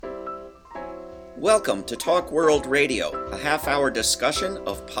Welcome to Talk World Radio, a half-hour discussion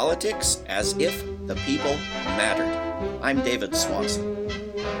of politics as if the people mattered. I'm David Swanson.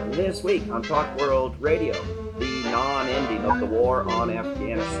 This week on Talk World Radio, the non-ending of the war on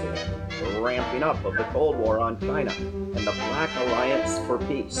Afghanistan, the ramping up of the Cold War on China, and the Black Alliance for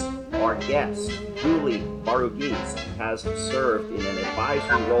Peace. Our guest, Julie Varughese, has served in an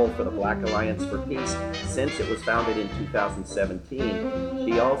advisory role for the Black Alliance for Peace since it was founded in 2017.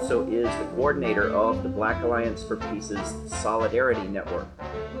 She also is the coordinator of the Black Alliance for Peace's Solidarity Network.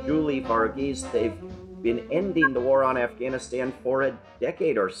 Julie Varughese, they've been ending the war on Afghanistan for a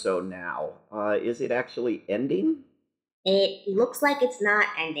decade or so now. Is it actually ending? It looks like it's not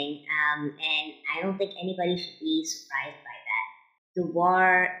ending, and I don't think anybody should be surprised by that. The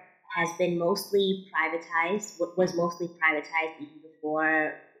war has been mostly privatized, was mostly privatized even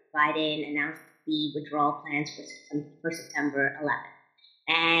before Biden announced the withdrawal plans for September 11th.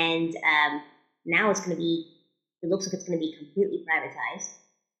 And now it looks like it's going to be completely privatized.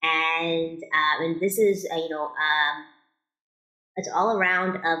 And this is, it's all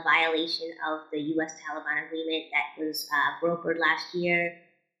around a violation of the U.S.-Taliban agreement that was brokered last year.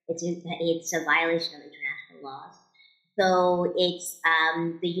 It's a violation of international laws. So it's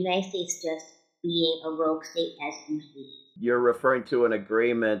the United States just being a rogue state as usually. You're referring to an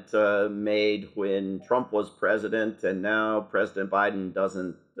agreement made when Trump was president, and now President Biden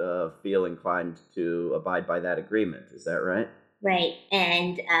doesn't feel inclined to abide by that agreement. Is that right? Right,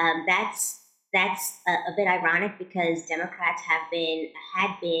 and that's a bit ironic because Democrats had been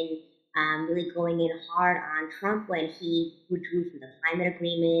really going in hard on Trump when he withdrew from the climate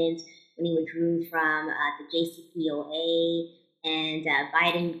agreement, when he withdrew from the JCPOA, and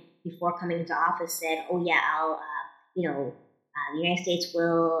Biden, before coming into office, said, "Oh yeah, the United States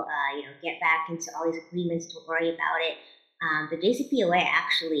will get back into all these agreements. Don't worry about it." The JCPOA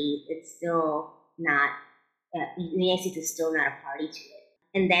actually, it's still not. The United States is still not a party to it.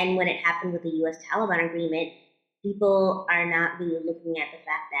 And then when it happened with the U.S.-Taliban agreement, people are not really looking at the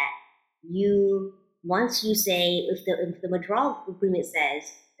fact that once you say, if the withdrawal agreement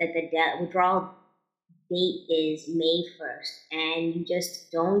says that the withdrawal date is May 1st, and you just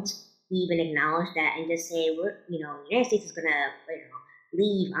don't even acknowledge that and just say, the United States is going to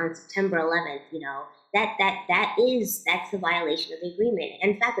leave on September 11th, that's the violation of the agreement.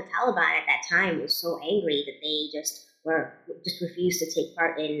 In fact, the Taliban at that time was so angry that they just refused to take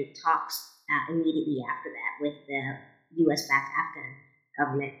part in talks immediately after that with the U.S.-backed Afghan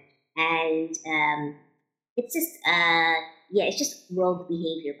government. And it's just rogue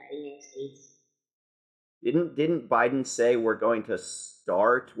behavior by the United States. Didn't Biden say we're going to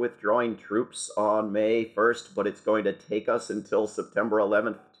start withdrawing troops on May 1st, but it's going to take us until September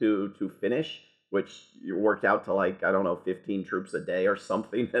 11th to finish, which worked out to 15 troops a day or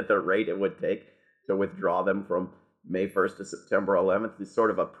something at the rate it would take to withdraw them from May 1st to September 11th? Is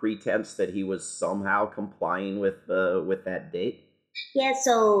sort of a pretense that he was somehow complying with that date? Yeah,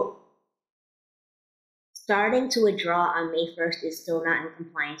 so starting to withdraw on May 1st is still not in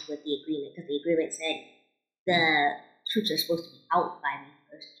compliance with the agreement, because the agreement said the troops are supposed to be out by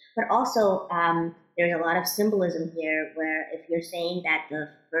May 1st. But also, there's a lot of symbolism here where if you're saying that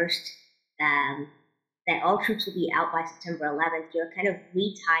that all troops will be out by September 11th, you're kind of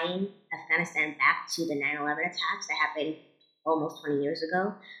retying Afghanistan back to the 9/11 attacks that happened almost 20 years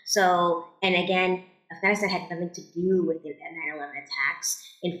ago. So, and again, Afghanistan had nothing to do with the 9/11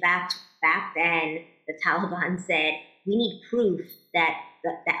 attacks. In fact, back then, the Taliban said, we need proof that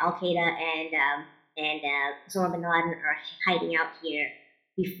Al-Qaeda and Osama bin Laden are hiding out here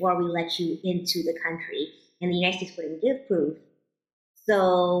before we let you into the country. And the United States wouldn't give proof.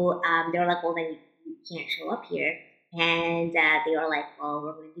 So they were like, well, then you can't show up here. And they were like, well,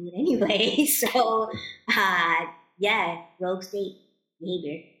 we're going to do it anyway. So, rogue state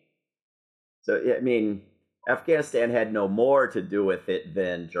behavior. So, Afghanistan had no more to do with it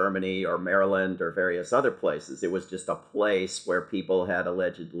than Germany or Maryland or various other places. It was just a place where people had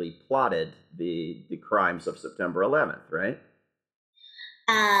allegedly plotted the crimes of September 11th, right?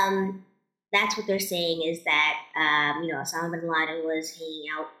 That's what they're saying, is that, Osama bin Laden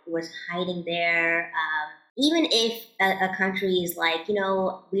was hiding there. Even if a country is like,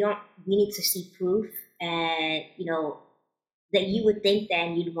 we need to see proof, and, that you would think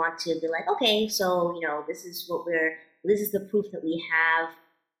then you'd want to be like, okay, so, this is the proof that we have.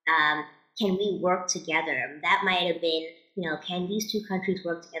 Can we work together? That might have been, can these two countries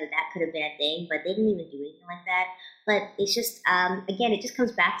work together? That could have been a thing, but they didn't even do anything like that. But it's just, again, it just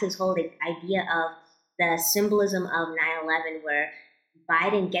comes back to this whole idea of the symbolism of 9/11, where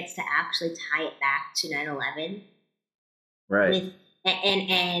Biden gets to actually tie it back to 9/11. Right.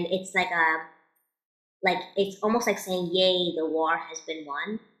 And it's like like it's almost like saying, "Yay, the war has been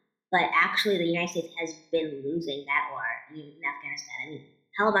won," but actually, the United States has been losing that war in Afghanistan. I mean,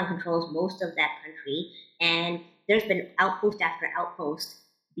 Taliban controls most of that country, and there's been outpost after outpost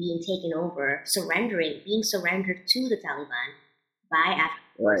being taken over, being surrendered to the Taliban by Afghan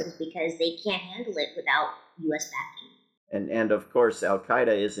Right. forces because they can't handle it without U.S. backing. And of course, Al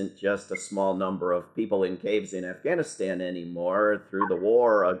Qaeda isn't just a small number of people in caves in Afghanistan anymore. Through the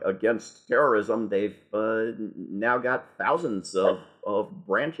war against terrorism, they've now got thousands of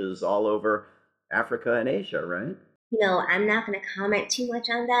branches all over Africa and Asia, right? I'm not going to comment too much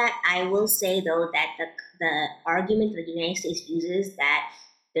on that. I will say though that the argument that the United States uses that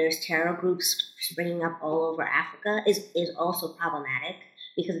there's terror groups springing up all over Africa is also problematic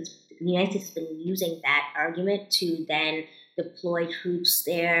because the United States has been using that argument to then deploy troops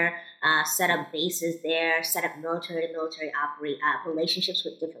there, set up bases there, set up military to military relationships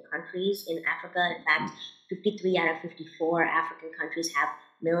with different countries in Africa. In fact, 53 out of 54 African countries have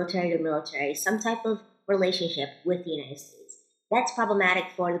military to military, some type of relationship with the United States. That's problematic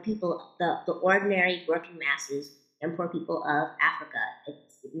for the people, the ordinary working masses and poor people of Africa.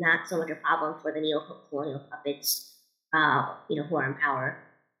 It's not so much a problem for the neo-colonial puppets, who are in power.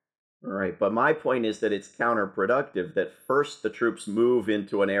 Right, but my point is that it's counterproductive that first the troops move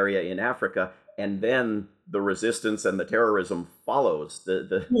into an area in Africa and then the resistance and the terrorism follows.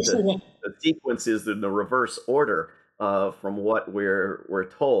 The sequence is in the reverse order from what we're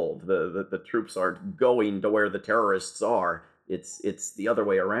told. The troops aren't going to where the terrorists are. It's the other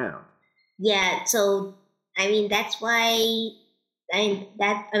way around. Yeah, so I mean that's why the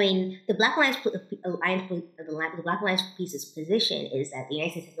Black Alliance Peace's position is that the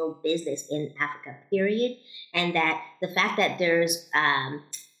United States has no business in Africa, period, and that the fact that there's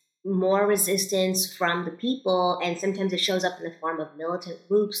more resistance from the people, and sometimes it shows up in the form of militant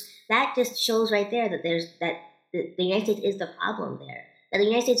groups, that just shows right there that the United States is the problem there. That the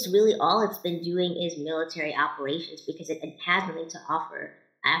United States really all it's been doing is military operations because it has nothing to offer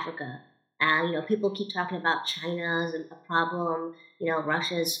Africa. People keep talking about China's a problem.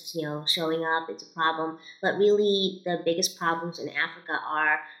 Russia's showing up. It's a problem, but really the biggest problems in Africa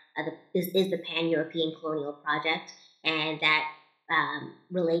are is the pan-European colonial project, and that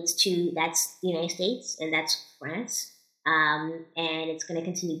relates to that's the United States and that's France, and it's going to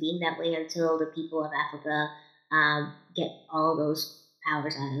continue being that way until the people of Africa get all those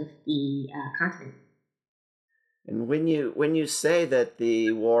powers out of the continent. And when you say that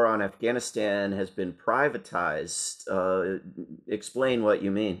the war on Afghanistan has been privatized, explain what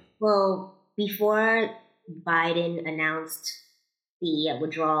you mean. Well, before Biden announced the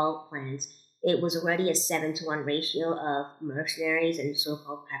withdrawal plans, it was already a 7-to-1 ratio of mercenaries and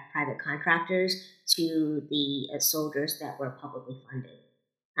so-called private contractors to the soldiers that were publicly funded.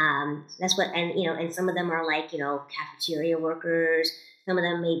 That's what, and some of them are like, cafeteria workers. Some of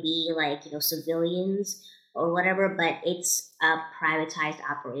them may be like, civilians or whatever, but it's a privatized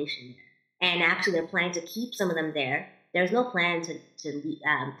operation there. And actually, they're planning to keep some of them there. There's no plan to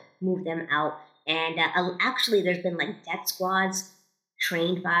move them out. And actually, there's been like death squads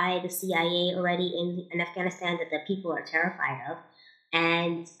trained by the CIA already in Afghanistan that the people are terrified of.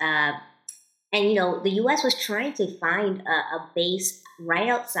 And the U.S. was trying to find a base right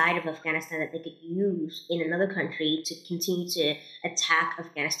outside of Afghanistan that they could use in another country to continue to attack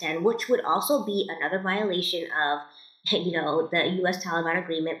Afghanistan, which would also be another violation of, the U.S. Taliban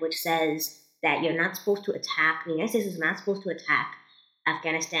agreement, which says that you're not supposed to attack. The United States is not supposed to attack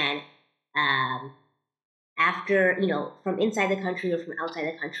Afghanistan after, from inside the country or from outside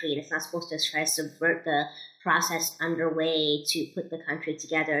the country, and it's not supposed to try to subvert the process underway to put the country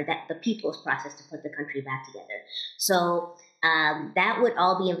together, that the people's process to put the country back together. So that would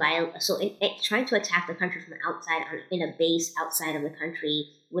all be in violation. So trying to attack the country from outside in a base outside of the country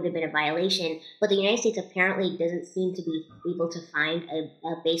would have been a violation. But the United States apparently doesn't seem to be able to find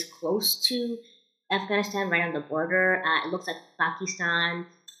a base close to Afghanistan, right on the border. It looks like Pakistan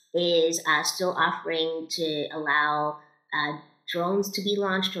is still offering to allow drones to be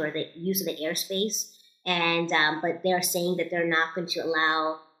launched or the use of the airspace. And but they're saying that they're not going to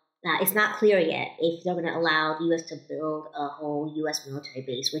allow. It's not clear yet if they're going to allow the U.S. to build a whole U.S. military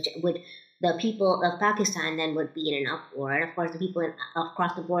base, which would the people of Pakistan then would be in an uproar, and of course the people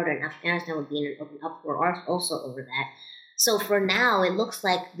across the border in Afghanistan would be in an uproar also over that. So for now, it looks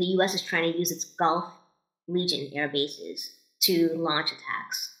like the U.S. is trying to use its Gulf region air bases to launch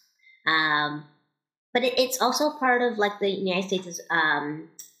attacks. But it's also part of like the United States' kind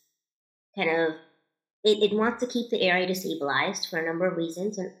of. It wants to keep the area destabilized for a number of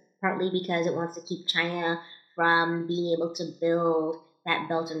reasons, and partly because it wants to keep China from being able to build that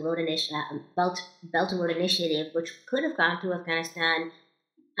Belt and Road Initiative, which could have gone through Afghanistan,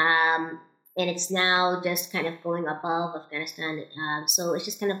 and it's now just kind of going above Afghanistan. So it's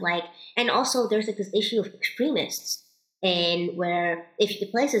just kind of like, and also there's like this issue of extremists, and where if the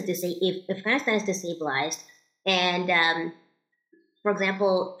place is if Afghanistan is destabilized, and for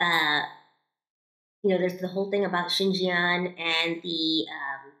example, there's the whole thing about Xinjiang and the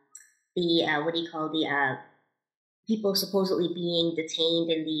what do you call the people supposedly being detained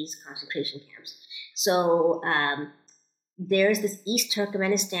in these concentration camps. So there's this East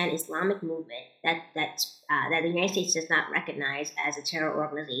Turkmenistan Islamic movement that the United States does not recognize as a terror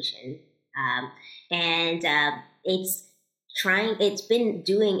organization, and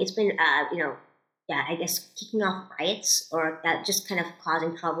I guess kicking off riots or just kind of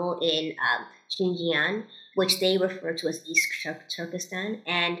causing trouble in Xinjiang, which they refer to as East Turkestan,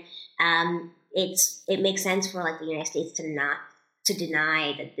 and it makes sense for like the United States to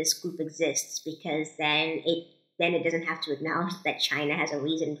deny that this group exists, because then it doesn't have to acknowledge that China has a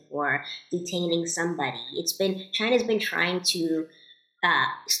reason for detaining somebody. China's been trying to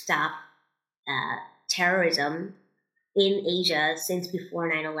stop terrorism in Asia since before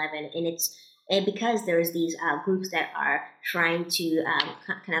 9/11, and because there's these groups that are trying to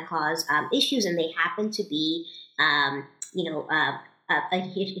kind of cause issues, and they happen to be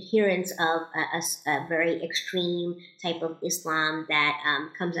adherents of a very extreme type of Islam that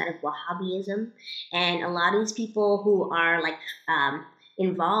comes out of Wahhabism. And a lot of these people who are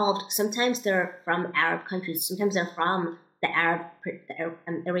involved, sometimes they're from Arab countries, sometimes they're from the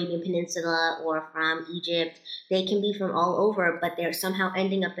Arabian Peninsula or from Egypt. They can be from all over, but they're somehow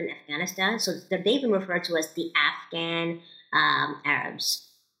ending up in Afghanistan. So they've been referred to as the Afghan Arabs,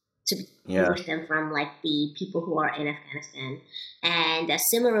 to distinguish them from like the people who are in Afghanistan. And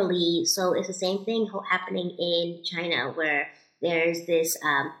similarly, so it's the same thing happening in China, where there's been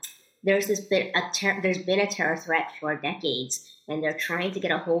a terror threat for decades, and they're trying to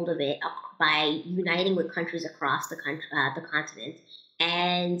get a hold of it by uniting with countries across the continent.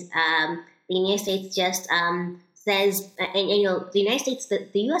 And the United States just says, the United States, the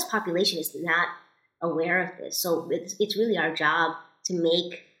U.S. population is not aware of this, so it's really our job to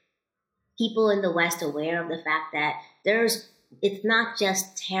make people in the West aware of the fact that it's not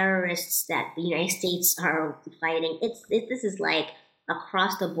just terrorists that the United States are fighting. This is like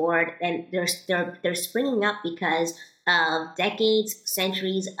across the board, and they're springing up because of decades,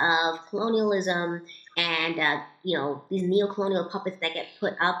 centuries of colonialism, and these neo-colonial puppets that get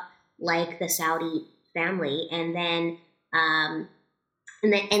put up, like the Saudi family, and then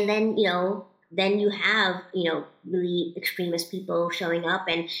then you have really extremist people showing up,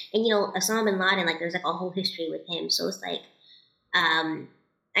 and Osama bin Laden, like there's like a whole history with him. So it's like,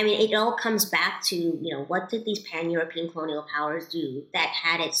 it all comes back to what did these pan-European colonial powers do that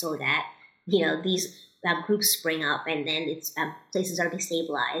had it so that these groups spring up, and then it's places are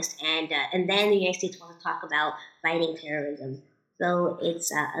destabilized, and then the United States wants to talk about fighting terrorism. So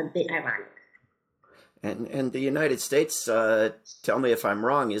it's a bit ironic. And the United States, tell me if I'm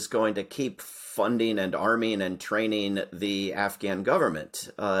wrong, is going to keep funding and arming and training the Afghan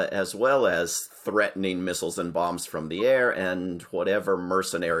government, as well as threatening missiles and bombs from the air and whatever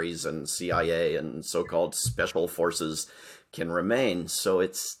mercenaries and CIA and so-called special forces can remain. So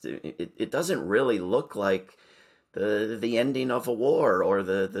it doesn't really look like the ending of a war or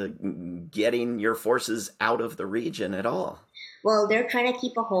the getting your forces out of the region at all. Well, they're trying to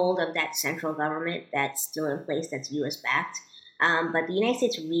keep a hold of that central government that's still in place, that's U.S.-backed. But the United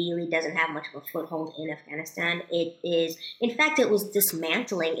States really doesn't have much of a foothold in Afghanistan. In fact, it was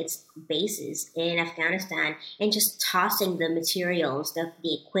dismantling its bases in Afghanistan and just tossing the materials, the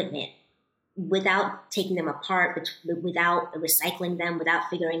equipment, without taking them apart, without recycling them, without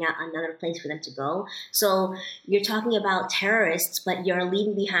figuring out another place for them to go. So you're talking about terrorists, but you're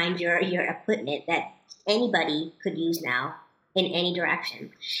leaving behind your equipment that anybody could use now in any direction.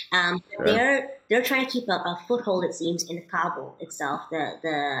 Sure. They're trying to keep a foothold, it seems, in Kabul itself,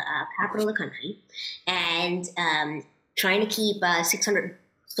 the capital of the country, and trying to keep 600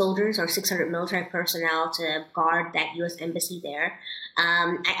 soldiers or 600 military personnel to guard that U.S. embassy there.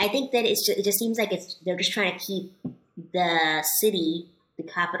 I think that it just seems like they're just trying to keep the city, the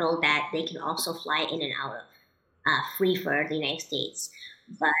capital, that they can also fly in and out of, free for the United States.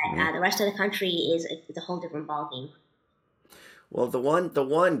 But the rest of the country is a whole different ballgame. Well, the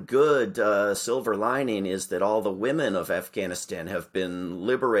one good silver lining is that all the women of Afghanistan have been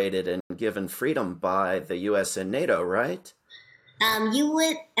liberated and given freedom by the U.S. and NATO, right? You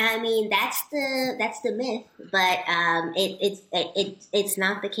would. I mean, that's the myth, but it's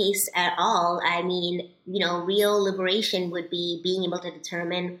not the case at all. I mean, real liberation would be being able to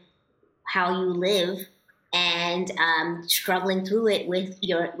determine how you live and struggling through it with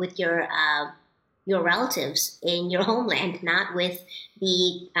your relatives in your homeland, not with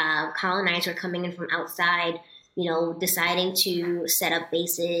the colonizer coming in from outside. Deciding to set up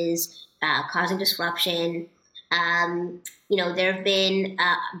bases, causing disruption. There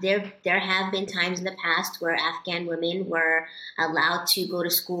have been times in the past where Afghan women were allowed to go to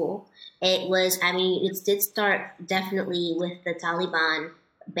school. It did start definitely with the Taliban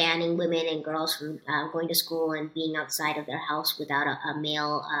banning women and girls from going to school and being outside of their house without a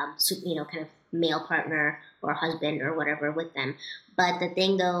male, kind of male partner or husband or whatever with them. But the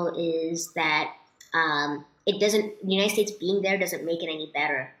thing though is that it doesn't. The United States being there doesn't make it any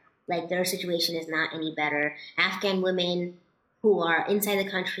better. Like their situation is not any better. Afghan women who are inside the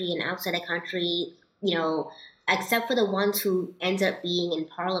country and outside the country, except for the ones who end up being in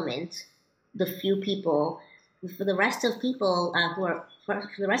parliament, the few people, for the rest of people for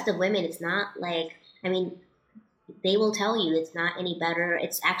the rest of women, it's not like, I mean, they will tell you it's not any better.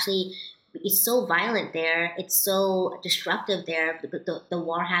 It's so violent there. It's so destructive there. The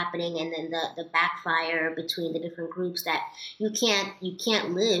war happening and then the backfire between the different groups that you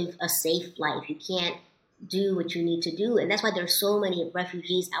can't live a safe life. You can't do what you need to do, and that's why there's so many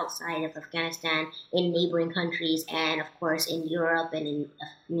refugees outside of Afghanistan in neighboring countries, and of course in Europe and in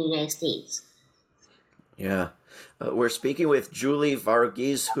the United States. Yeah. We're speaking with Julie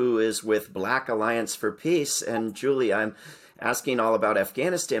Varghese, who is with Black Alliance for Peace. And Julie, I'm asking all about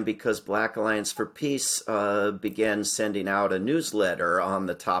Afghanistan because Black Alliance for Peace began sending out a newsletter on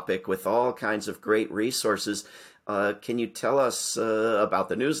the topic with all kinds of great resources. Can you tell us about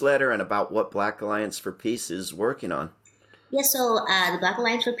the newsletter and about what Black Alliance for Peace is working on? Yeah, so the Black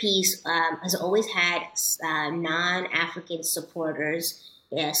Alliance for Peace has always had non-African supporters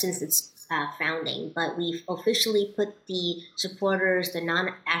since its founding, but we've officially put the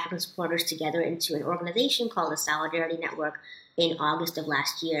non-African supporters together into an organization called the Solidarity Network in August of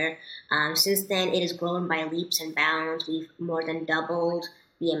last year. Since then, it has grown by leaps and bounds. We've more than doubled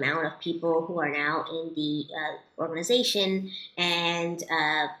the amount of people who are now in the organization, and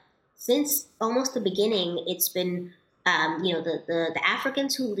since almost the beginning, it's been the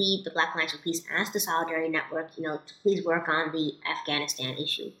Africans who lead the Black Alliance for Peace asked the Solidarity Network, to please work on the Afghanistan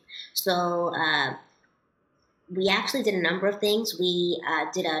issue. So we actually did a number of things. We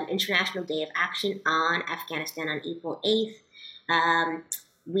did an International Day of Action on Afghanistan on April 8th.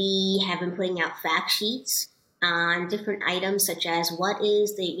 We have been putting out fact sheets on different items such as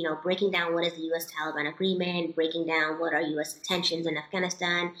breaking down what is the U.S. Taliban agreement, breaking down what are U.S. intentions in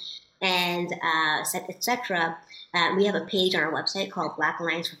Afghanistan, and etc. We have a page on our website called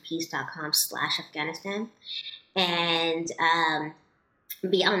blackallianceforpeace.com/Afghanistan. And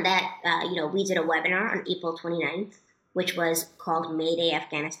beyond that, we did a webinar on April 29th, which was called Mayday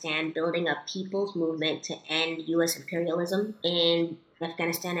Afghanistan, Building a People's Movement to End U.S. Imperialism in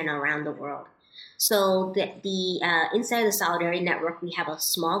Afghanistan and around the world. So inside the Solidarity Network, we have a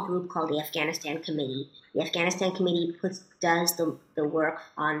small group called the Afghanistan Committee. The Afghanistan Committee does the work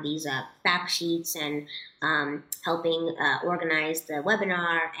on these fact sheets and helping organize the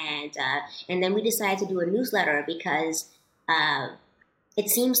webinar, and then we decided to do a newsletter because it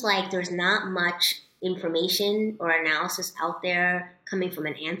seems like there's not much information or analysis out there coming from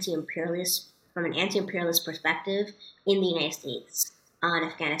an anti-imperialist perspective in the United States on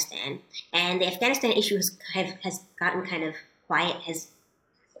Afghanistan, and the Afghanistan issue has gotten kind of has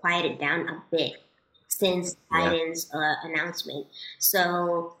quieted down a bit since Biden's announcement.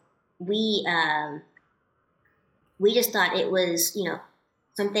 So we just thought it was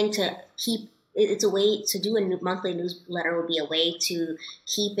something to keep. It's a way to do a monthly newsletter would be a way to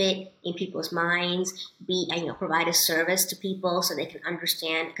keep it in people's minds, provide a service to people so they can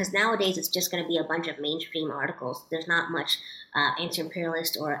understand. Because nowadays it's just going to be a bunch of mainstream articles. There's not much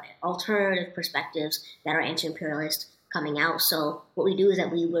anti-imperialist or alternative perspectives that are anti-imperialist coming out. So what we do is that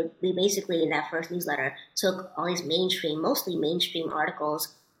we basically in that first newsletter took all these mostly mainstream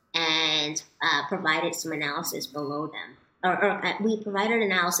articles and provided some analysis below them. Or we provided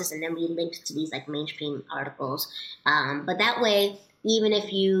analysis and then we linked to these like mainstream articles. But that way, even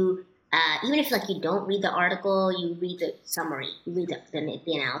if you don't read the article, you read the summary, you read the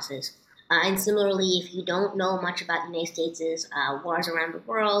analysis. And similarly, if you don't know much about the United States' wars around the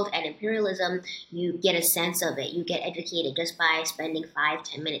world and imperialism, you get a sense of it. You get educated just by spending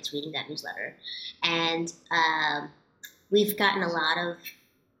 5-10 minutes reading that newsletter. And we've gotten a lot of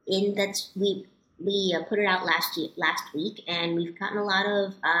put it out last week, and we've gotten a lot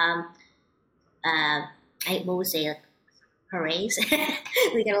of what would say, like, hoorays.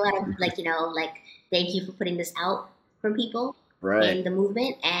 We got a lot of, like, thank you for putting this out from people Right. in the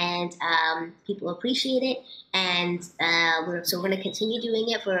movement, and people appreciate it. And we're going to continue doing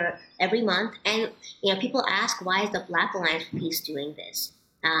it for every month. And people ask, why is the Black Alliance for Peace doing this?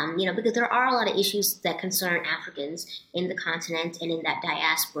 Because there are a lot of issues that concern Africans in the continent and in that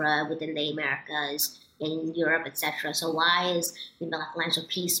diaspora within the Americas, in Europe, etc. So why is the Black Alliance for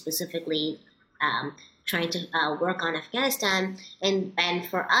Peace specifically trying to work on Afghanistan? And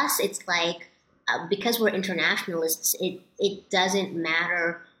for us, it's like, because we're internationalists, it doesn't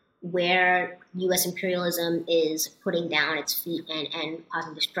matter where U.S. imperialism is putting down its feet and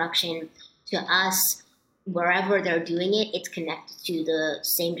causing destruction. To us, wherever they're doing it, it's connected to the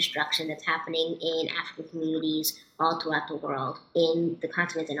same destruction that's happening in African communities all throughout the world, in the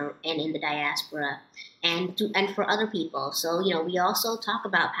continent and in the diaspora, and for other people. So we also talk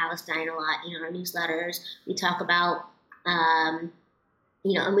about Palestine a lot in our newsletters. We talk about and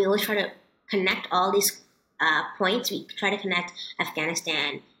we always try to connect all these points. We try to connect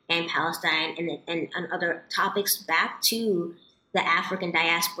Afghanistan and Palestine and other topics back to the African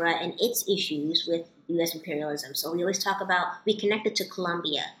diaspora and its issues with U.S. imperialism. So we always talk about, we connect it to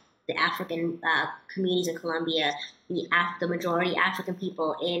Colombia, the African communities in Colombia, the majority African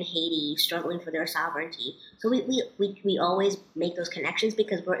people in Haiti struggling for their sovereignty. So we always make those connections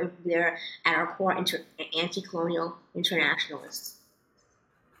because we're at our core anti-colonial internationalists.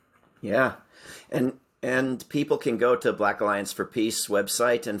 Yeah. And people can go to Black Alliance for Peace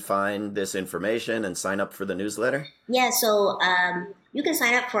website and find this information and sign up for the newsletter? Yeah, so you can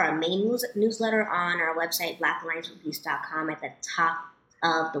sign up for our main newsletter on our website, blackallianceforpeace.com, at the top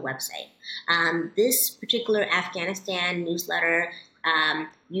of the website. This particular Afghanistan newsletter,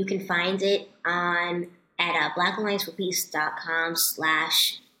 you can find it at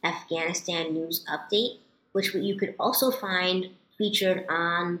blackallianceforpeace.com/Afghanistan news update, which you could also find featured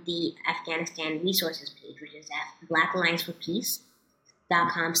on the Afghanistan resources page, which is at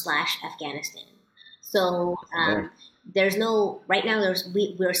blackallianceforpeace.com/Afghanistan. So there's no, right now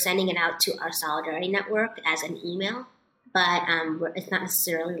we're sending it out to our Solidarity Network as an email, but it's not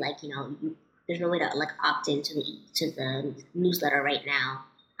necessarily like, there's no way to like opt into the newsletter right now.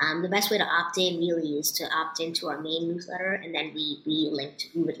 The best way to opt in really is to opt into our main newsletter, and then we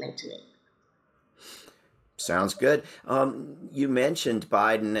would link to it. Sounds good. You mentioned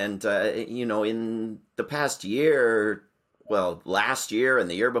Biden, and in the past year, well, last year and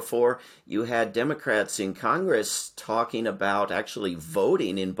the year before, you had Democrats in Congress talking about actually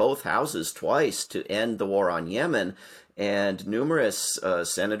voting in both houses twice to end the war on Yemen, and numerous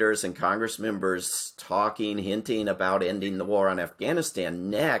senators and Congress members hinting about ending the war on Afghanistan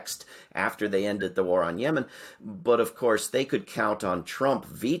next after they ended the war on Yemen. But of course, they could count on Trump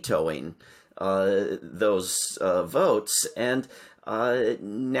vetoing those votes. And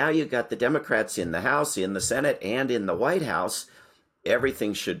now you've got the Democrats in the House, in the Senate, and in the White House.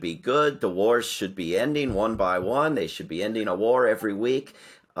 Everything should be good. The wars should be ending one by one. They should be ending a war every week.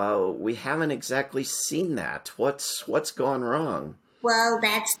 We haven't exactly seen that. What's gone wrong? Well,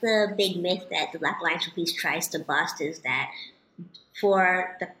 that's the big myth that the Black Alliance for Peace tries to bust, is that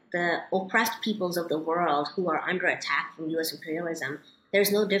for the oppressed peoples of the world who are under attack from U.S. imperialism,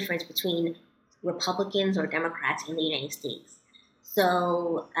 there's no difference between Republicans or Democrats in the United States.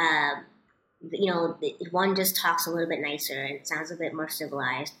 So, one just talks a little bit nicer and sounds a bit more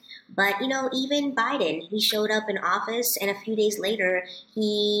civilized. But, even Biden, he showed up in office, and a few days later,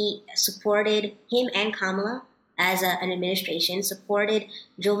 he supported him and Kamala as an administration, supported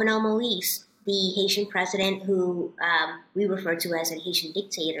Jovenel Moïse, the Haitian president who we refer to as a Haitian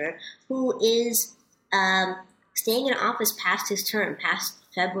dictator, who is staying in office past his term, past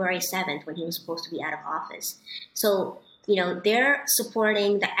February 7th, when he was supposed to be out of office. So, they're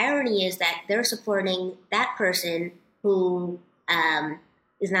supporting, the irony is that they're supporting that person who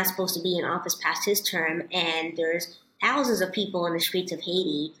is not supposed to be in office past his term, and there's thousands of people in the streets of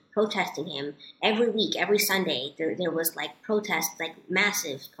Haiti protesting him every week, every Sunday. There was like protests, like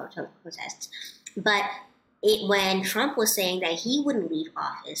massive protests. But when Trump was saying that he wouldn't leave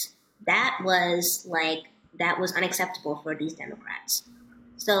office, that was unacceptable for these Democrats.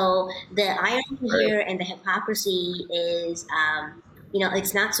 So the irony here and the hypocrisy is,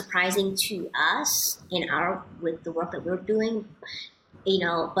 it's not surprising to us with the work that we're doing,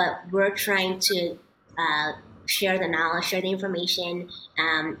 but we're trying to share the knowledge, share the information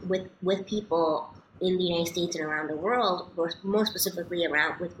with people in the United States and around the world, or more specifically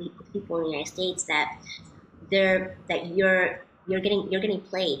with people in the United States, that you're getting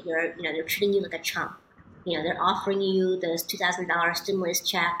played. They're treating you like a chump. They're offering you this $2,000 stimulus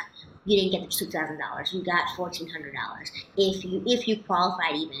check. You didn't get the $2,000. You got $1,400. If you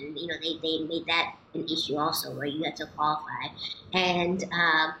qualified, even they made that an issue also, where you had to qualify. And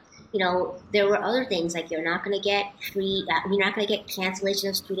there were other things like you're not going to get free. You're not going to get cancellation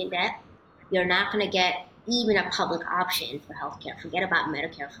of student debt. You're not going to get even a public option for healthcare. Forget about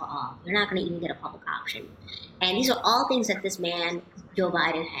Medicare for all. You're not going to even get a public option. And these are all things that this man, Joe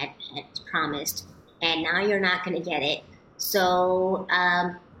Biden, had promised. And now you're not going to get it. So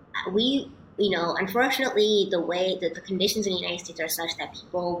unfortunately, the way that the conditions in the United States are such that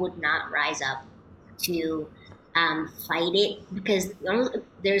people would not rise up to fight it, because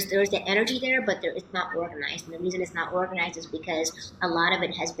there's the energy there, but it's not organized. And the reason it's not organized is because a lot of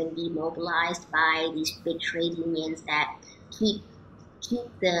it has been demobilized by these big trade unions that keep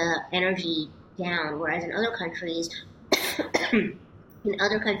the energy down. Whereas in other countries,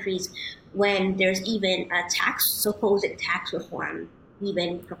 when there's even a supposed tax reform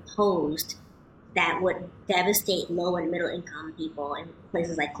even proposed that would devastate low and middle income people in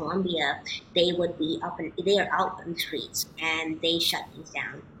places like Colombia, they are out in the streets, and they shut things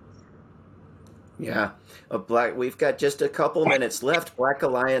down. Yeah, we've got just a couple minutes left. Black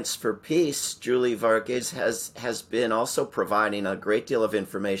Alliance for Peace, Julie Varghese has been also providing a great deal of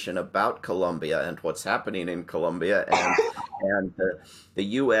information about Colombia and what's happening in Colombia, and the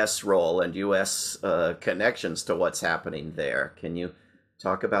U.S. role and U.S. Connections to what's happening there. Can you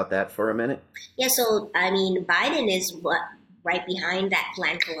talk about that for a minute? Yeah, so Biden is right behind that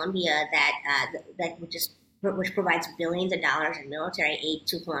Plan Colombia which provides billions of dollars in military aid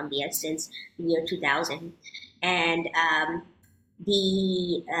to Colombia since the year 2000, and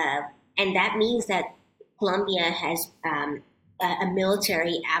that means that Colombia has a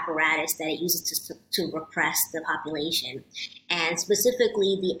military apparatus that it uses to repress the population, and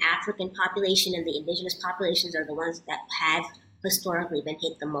specifically the African population and the indigenous populations are the ones that have historically been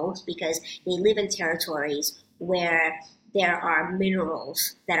hit the most, because they live in territories where there are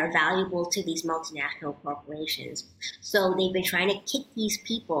minerals that are valuable to these multinational corporations. So they've been trying to kick these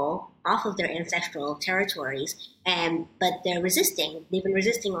people off of their ancestral territories, but they're resisting. They've been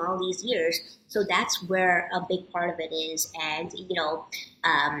resisting all these years. So that's where a big part of it is. And,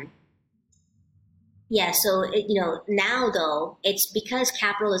 now though, it's because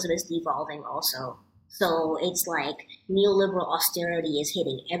capitalism is devolving also. So it's like neoliberal austerity is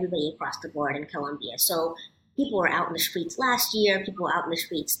hitting everybody across the board in Colombia. So people were out in the streets last year. People were out in the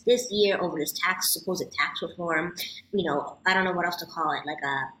streets this year over this supposed tax reform. I don't know what else to call it.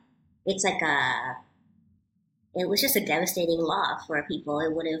 It was just a devastating law for people.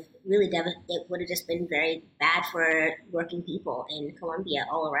 It would have just been very bad for working people in Colombia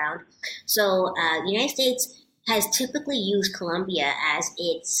all around. So the United States has typically used Colombia as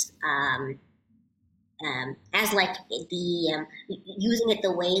its using it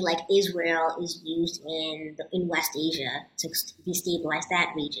the way like Israel is used in West Asia to destabilize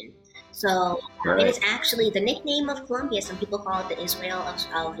that region. So It is actually the nickname of Colombia. Some people call it the Israel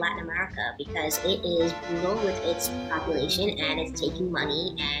of Latin America, because it is brutal with its population, and it's taking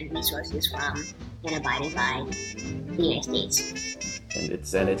money and resources from and abiding by the United States.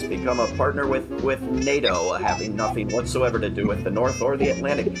 And it's become a partner with NATO, having nothing whatsoever to do with the North or the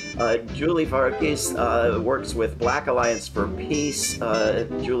Atlantic. Julie Varghese works with Black Alliance for Peace.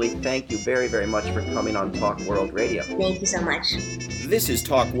 Julie, thank you very, very much for coming on Talk World Radio. Thank you so much. This is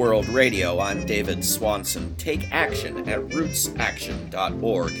Talk World Radio. I'm David Swanson. Take action at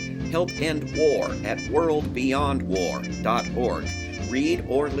rootsaction.org. Help end war at worldbeyondwar.org. Read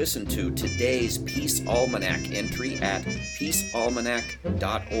or listen to today's Peace Almanac entry at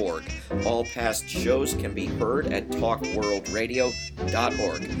peacealmanac.org. All past shows can be heard at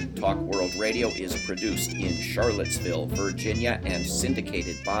talkworldradio.org. Talk World Radio is produced in Charlottesville, Virginia, and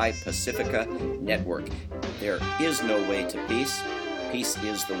syndicated by Pacifica Network. There is no way to peace. Peace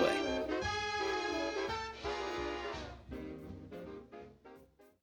is the way.